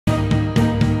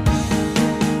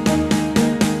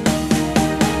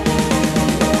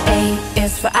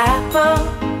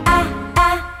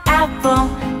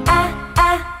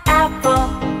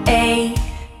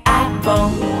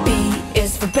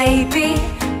baby,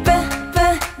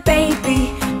 baby,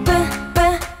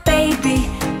 baby,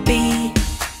 B,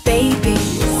 baby.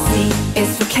 C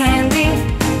is for candy,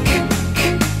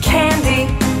 candy,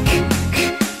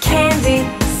 candy,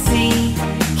 C,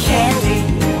 candy.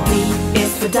 D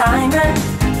is for diamond,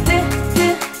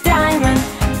 diamond,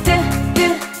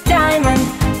 diamond,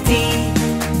 D,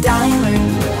 diamond.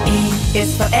 E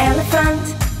is for elephant,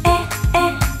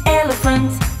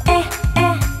 elephant,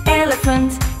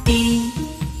 elephant, E,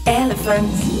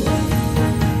 elephant.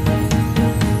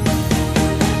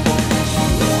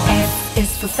 F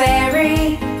is for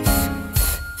fairy,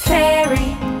 fairy,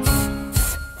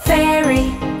 fairy,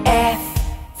 F,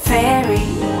 fairy.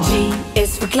 G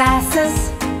is for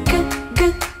glasses,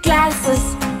 glasses,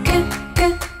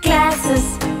 glasses,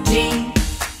 G,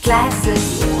 glasses.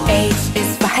 H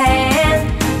is for hand,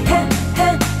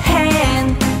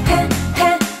 hand,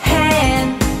 hand,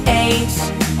 H,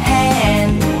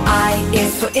 hand. I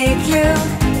is for igloo,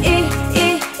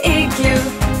 igloo,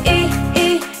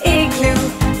 igloo,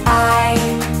 I,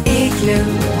 igloo.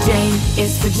 J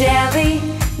is for jelly,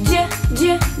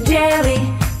 jelly,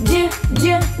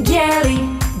 jelly,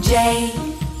 J,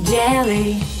 jelly.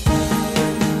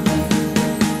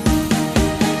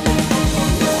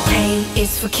 K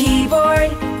is for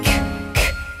keyboard,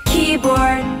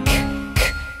 keyboard,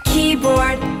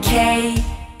 keyboard, K,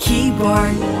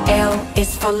 keyboard. L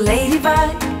is for ladybug,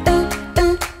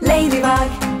 ladybug,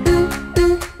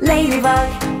 ladybug,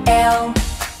 L,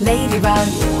 ladybug.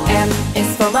 M is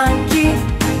for monkey,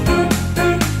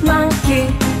 monkey,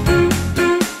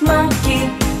 monkey,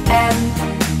 M,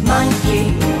 monkey.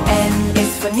 N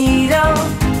is for needle,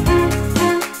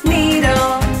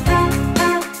 needle,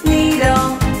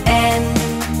 needle, N,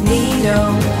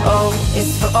 needle. O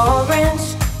is for orange,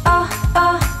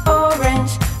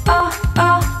 orange,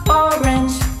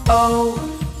 orange, O,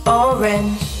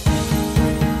 orange.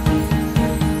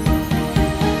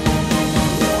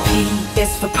 P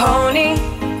is for pony,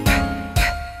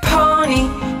 pony,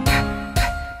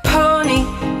 pony,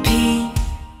 P,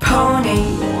 pony.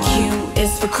 Q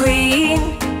is for queen,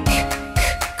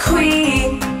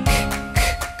 queen,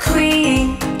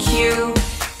 queen, Q,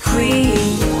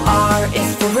 queen. R is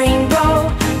for rainbow,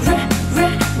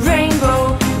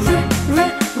 rainbow,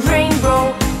 rainbow,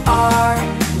 R,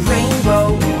 rainbow.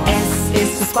 S is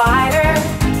for spider,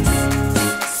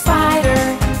 spider,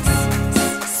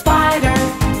 spider,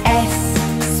 S,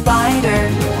 spider.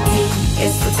 T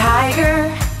is for tiger,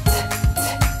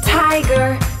 tiger,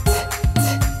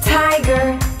 tiger,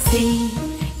 T,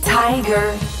 tiger.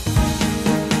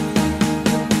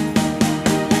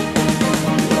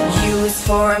 U is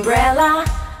for umbrella,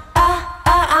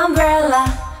 umbrella,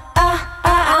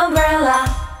 umbrella,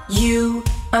 U,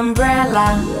 umbrella.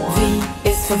 V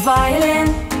is for violin,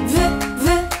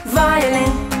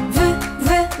 violin,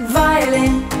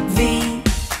 violin, V,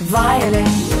 violin.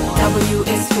 W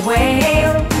is for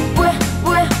whale,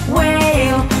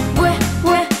 whale,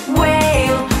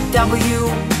 whale, W,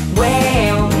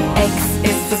 whale. X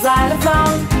is for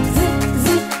xylophone,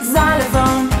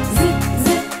 xylophone,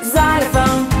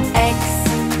 xylophone, X,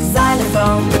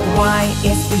 xylophone. Y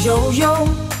is for yo-yo,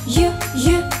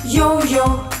 yo-yo,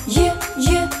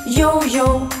 yo-yo,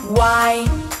 Y,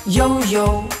 yo-yo.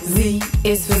 Z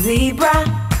is for zebra,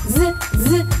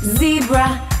 zebra,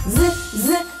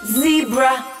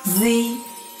 zebra, Z,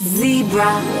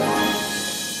 zebra.